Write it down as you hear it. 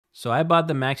So I bought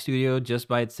the Mac Studio just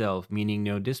by itself, meaning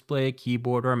no display,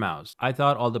 keyboard, or mouse. I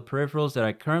thought all the peripherals that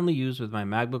I currently use with my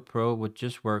MacBook Pro would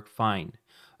just work fine.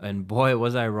 And boy,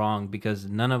 was I wrong, because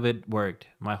none of it worked.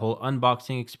 My whole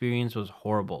unboxing experience was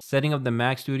horrible. Setting up the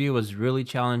Mac Studio was really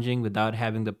challenging without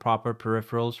having the proper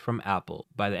peripherals from Apple.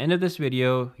 By the end of this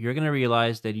video, you're going to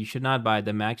realize that you should not buy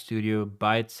the Mac Studio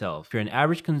by itself. If you're an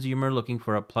average consumer looking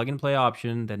for a plug-and-play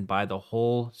option, then buy the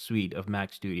whole suite of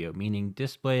Mac Studio, meaning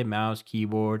display, mouse,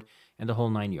 keyboard, and the whole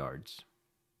 9 yards.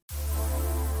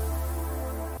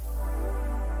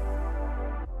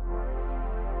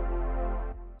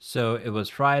 So it was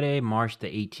Friday, March the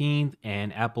 18th,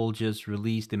 and Apple just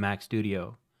released the Mac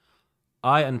Studio.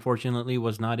 I unfortunately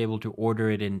was not able to order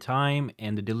it in time,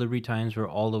 and the delivery times were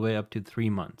all the way up to 3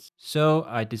 months. So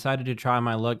I decided to try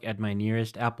my luck at my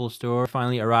nearest Apple store.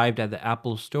 Finally arrived at the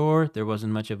Apple store. There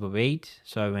wasn't much of a wait,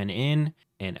 so I went in,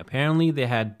 and apparently they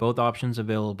had both options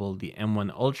available, the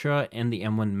M1 Ultra and the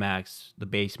M1 Max, the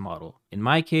base model. In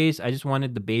my case, I just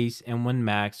wanted the base M1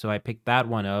 Max, so I picked that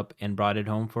one up and brought it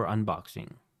home for unboxing.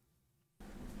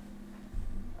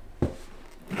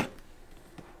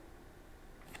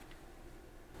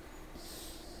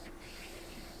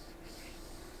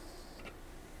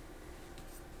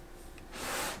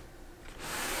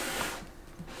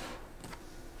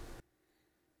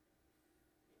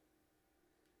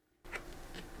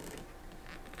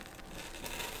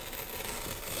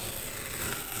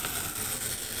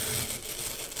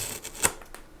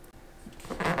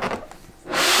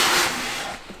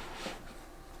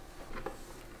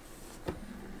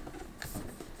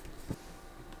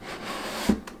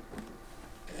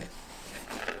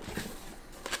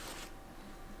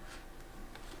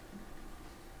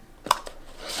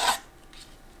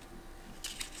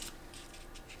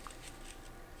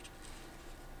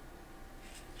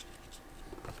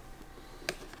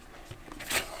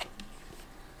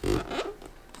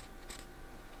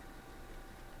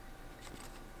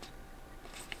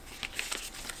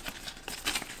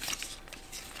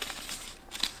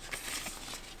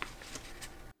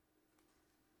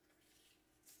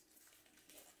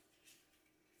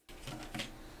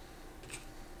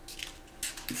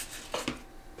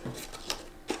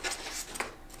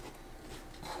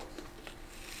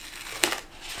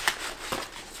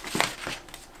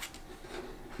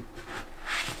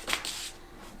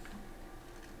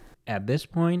 At this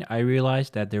point, I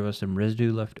realized that there was some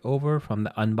residue left over from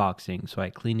the unboxing, so I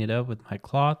cleaned it up with my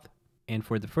cloth. And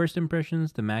for the first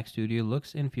impressions, the Mac Studio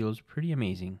looks and feels pretty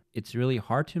amazing. It's really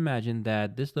hard to imagine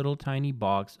that this little tiny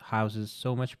box houses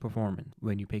so much performance.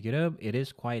 When you pick it up, it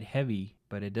is quite heavy,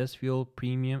 but it does feel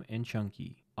premium and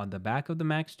chunky. On the back of the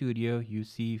Mac Studio, you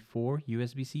see 4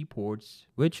 USB-C ports,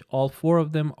 which all 4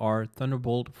 of them are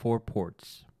Thunderbolt 4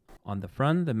 ports. On the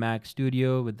front, the Mac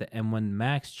Studio with the M1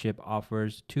 Max chip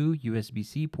offers 2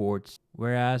 USB-C ports,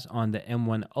 whereas on the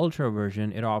M1 Ultra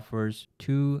version, it offers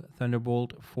 2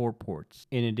 Thunderbolt 4 ports.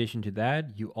 In addition to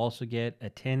that, you also get a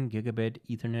 10 gigabit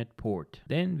Ethernet port.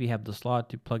 Then we have the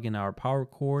slot to plug in our power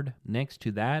cord. Next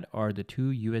to that are the 2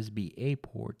 USB-A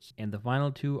ports, and the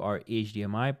final 2 are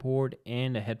HDMI port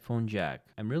and a headphone jack.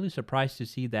 I'm really surprised to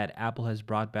see that Apple has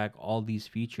brought back all these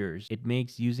features. It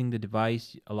makes using the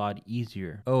device a lot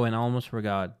easier. Oh, and I almost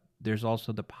forgot, there's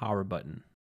also the power button.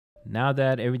 Now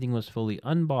that everything was fully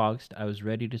unboxed, I was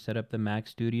ready to set up the Mac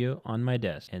Studio on my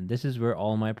desk, and this is where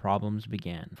all my problems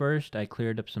began. First, I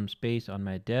cleared up some space on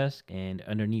my desk, and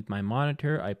underneath my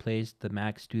monitor, I placed the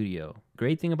Mac Studio.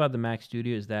 Great thing about the Mac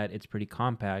Studio is that it's pretty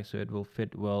compact, so it will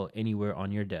fit well anywhere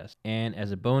on your desk. And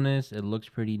as a bonus, it looks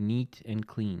pretty neat and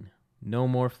clean. No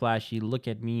more flashy look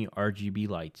at me RGB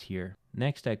lights here.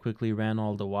 Next, I quickly ran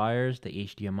all the wires, the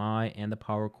HDMI, and the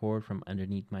power cord from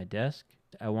underneath my desk.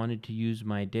 I wanted to use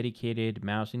my dedicated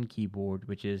mouse and keyboard,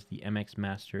 which is the MX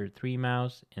Master 3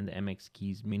 mouse and the MX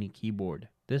Keys mini keyboard.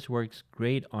 This works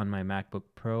great on my MacBook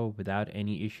Pro without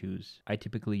any issues. I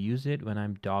typically use it when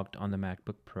I'm docked on the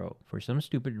MacBook Pro. For some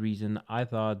stupid reason, I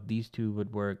thought these two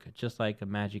would work just like a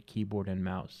Magic Keyboard and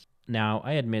mouse. Now,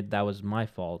 I admit that was my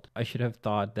fault. I should have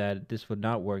thought that this would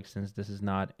not work since this is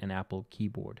not an Apple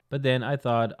keyboard. But then I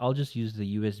thought I'll just use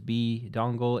the USB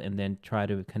dongle and then try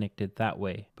to connect it that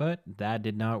way. But that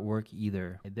did not work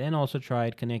either. I then also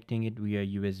tried connecting it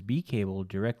via USB cable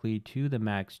directly to the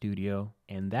Mac Studio,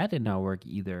 and that did not work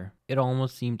either. It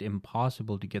almost seemed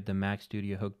impossible to get the Mac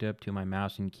Studio hooked up to my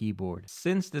mouse and keyboard.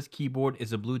 Since this keyboard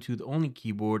is a Bluetooth only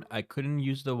keyboard, I couldn't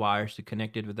use the wires to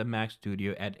connect it with the Mac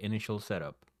Studio at initial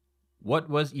setup.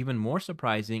 What was even more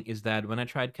surprising is that when I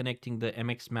tried connecting the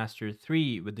MX Master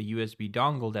 3 with the USB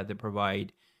dongle that they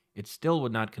provide, it still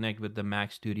would not connect with the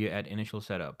Mac Studio at initial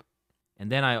setup.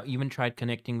 And then I even tried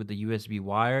connecting with the USB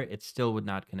wire, it still would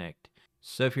not connect.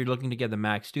 So if you're looking to get the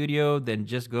Mac Studio, then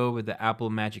just go with the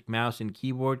Apple Magic Mouse and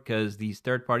keyboard, because these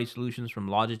third-party solutions from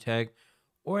Logitech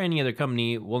or any other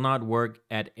company will not work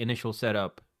at initial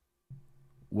setup.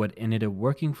 What ended up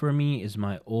working for me is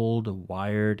my old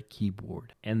wired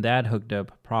keyboard, and that hooked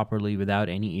up properly without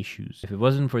any issues. If it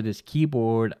wasn't for this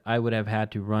keyboard, I would have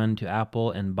had to run to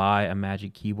Apple and buy a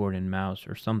Magic Keyboard and mouse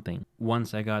or something.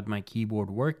 Once I got my keyboard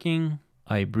working,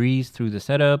 I breezed through the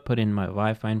setup, put in my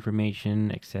Wi-Fi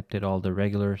information, accepted all the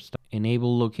regular stuff,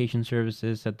 enabled location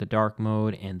services, set the dark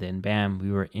mode, and then bam,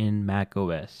 we were in Mac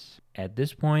OS. At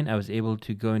this point, I was able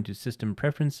to go into system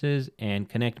preferences and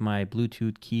connect my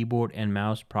Bluetooth keyboard and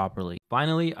mouse properly.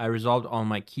 Finally, I resolved all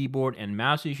my keyboard and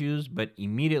mouse issues, but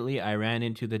immediately I ran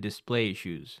into the display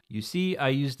issues. You see, I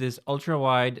used this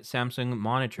ultra-wide Samsung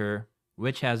monitor,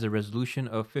 which has a resolution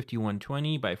of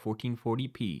 5120 by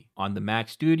 1440p. On the Mac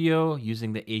Studio,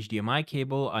 using the HDMI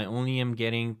cable, I only am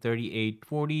getting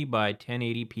 3840 by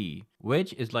 1080p,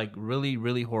 which is like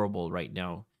really horrible right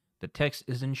now. The text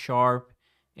isn't sharp,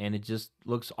 and it just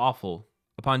looks awful.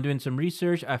 Upon doing some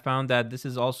research, I found that this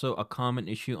is also a common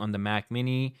issue on the Mac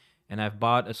Mini, and I've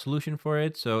bought a solution for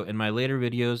it, so in my later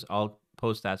videos, I'll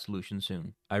post that solution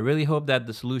soon. I really hope that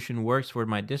the solution works for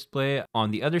my display. On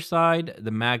the other side,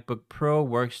 the MacBook Pro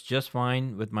works just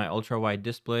fine with my ultra-wide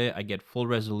display. I get full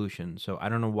resolution, so I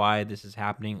don't know why this is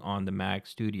happening on the Mac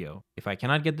Studio. If I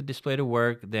cannot get the display to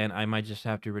work, then I might just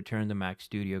have to return the Mac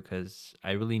Studio because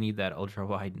I really need that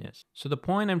ultra-wideness. So the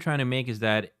point I'm trying to make is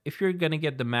that if you're gonna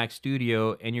get the Mac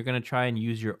Studio and you're gonna try and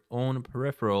use your own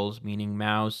peripherals, meaning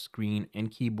mouse, screen, and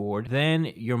keyboard, then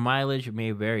your mileage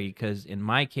may vary, because in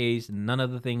my case, none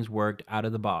of the things worked out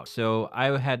of the box. So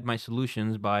I had my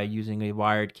solutions by using a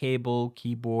wired cable,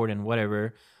 keyboard, and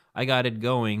whatever. I got it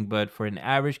going, but for an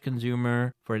average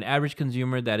consumer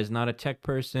that is not a tech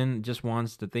person, just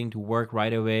wants the thing to work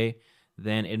right away,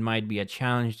 then it might be a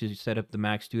challenge to set up the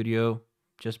Mac Studio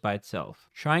just by itself.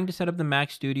 Trying to set up the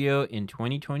Mac Studio in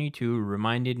 2022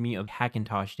 reminded me of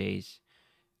Hackintosh days,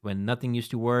 when nothing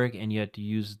used to work and you had to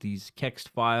use these text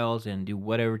files and do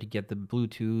whatever to get the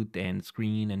Bluetooth and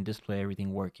screen and display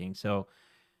everything working. So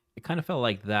it kind of felt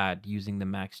like that using the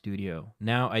Mac Studio.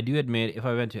 Now, I do admit, if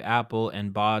I went to Apple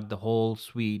and bought the whole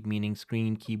suite, meaning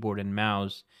screen, keyboard, and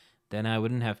mouse, then I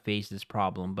wouldn't have faced this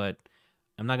problem. But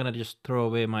I'm not going to just throw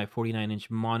away my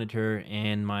 49-inch monitor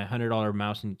and my $100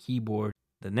 mouse and keyboard.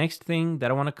 The next thing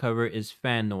that I want to cover is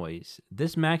fan noise.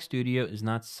 This Mac Studio is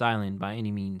not silent by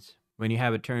any means. When you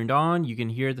have it turned on, you can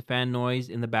hear the fan noise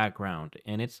in the background,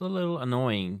 and it's a little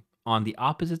annoying. On the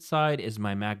opposite side is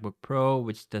my MacBook Pro,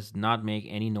 which does not make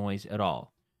any noise at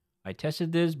all. I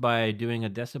tested this by doing a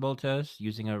decibel test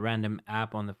using a random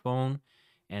app on the phone,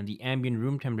 and the ambient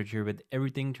room temperature with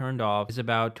everything turned off is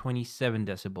about 27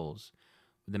 decibels.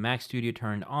 With the Mac Studio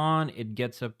turned on, it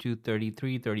gets up to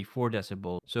 33, 34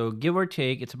 decibels. So give or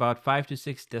take, it's about 5 to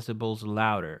 6 decibels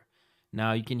louder.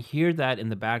 Now you can hear that in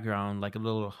the background like a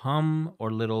little hum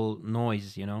or little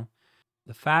noise, you know.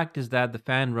 The fact is that the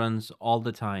fan runs all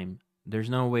the time. There's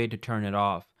no way to turn it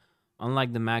off.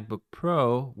 Unlike the MacBook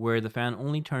Pro, where the fan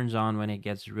only turns on when it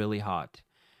gets really hot.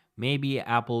 Maybe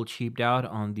Apple cheaped out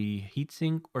on the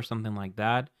heatsink or something like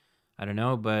that. I don't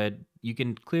know, but you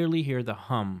can clearly hear the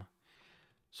hum.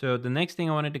 So the next thing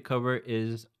I wanted to cover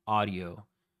is audio.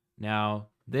 Now,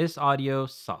 this audio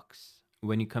sucks.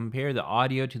 When you compare the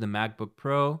audio to the MacBook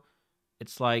Pro,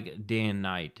 it's like day and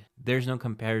night. There's no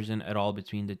comparison at all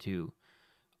between the two.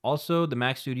 Also, the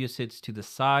Mac Studio sits to the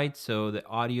side, so the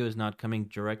audio is not coming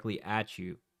directly at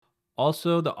you.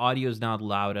 Also, the audio is not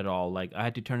loud at all. Like, I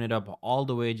had to turn it up all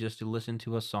the way just to listen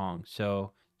to a song.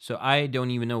 So I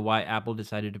don't even know why Apple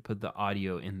decided to put the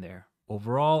audio in there.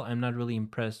 Overall, I'm not really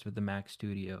impressed with the Mac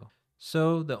Studio.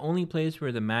 So the only place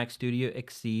where the Mac Studio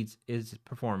exceeds is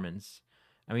performance.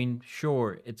 I mean,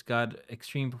 sure, it's got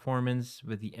extreme performance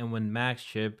with the M1 Max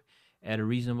chip at a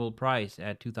reasonable price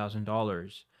at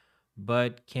 $2,000.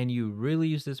 But can you really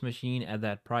use this machine at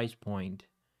that price point?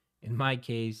 In my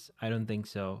case, I don't think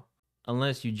so.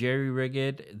 Unless you jerry-rig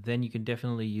it, then you can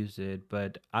definitely use it,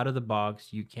 but out of the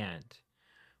box, you can't.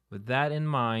 With that in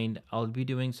mind, I'll be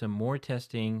doing some more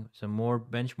testing, some more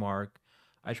benchmark.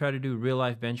 I try to do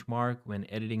real-life benchmark when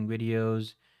editing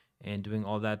videos and doing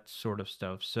all that sort of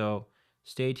stuff. So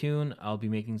stay tuned. I'll be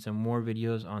making some more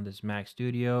videos on this Mac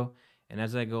Studio, and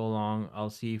as I go along, I'll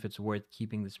see if it's worth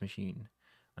keeping this machine.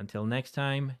 Until next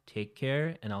time, take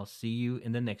care, and I'll see you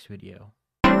in the next video.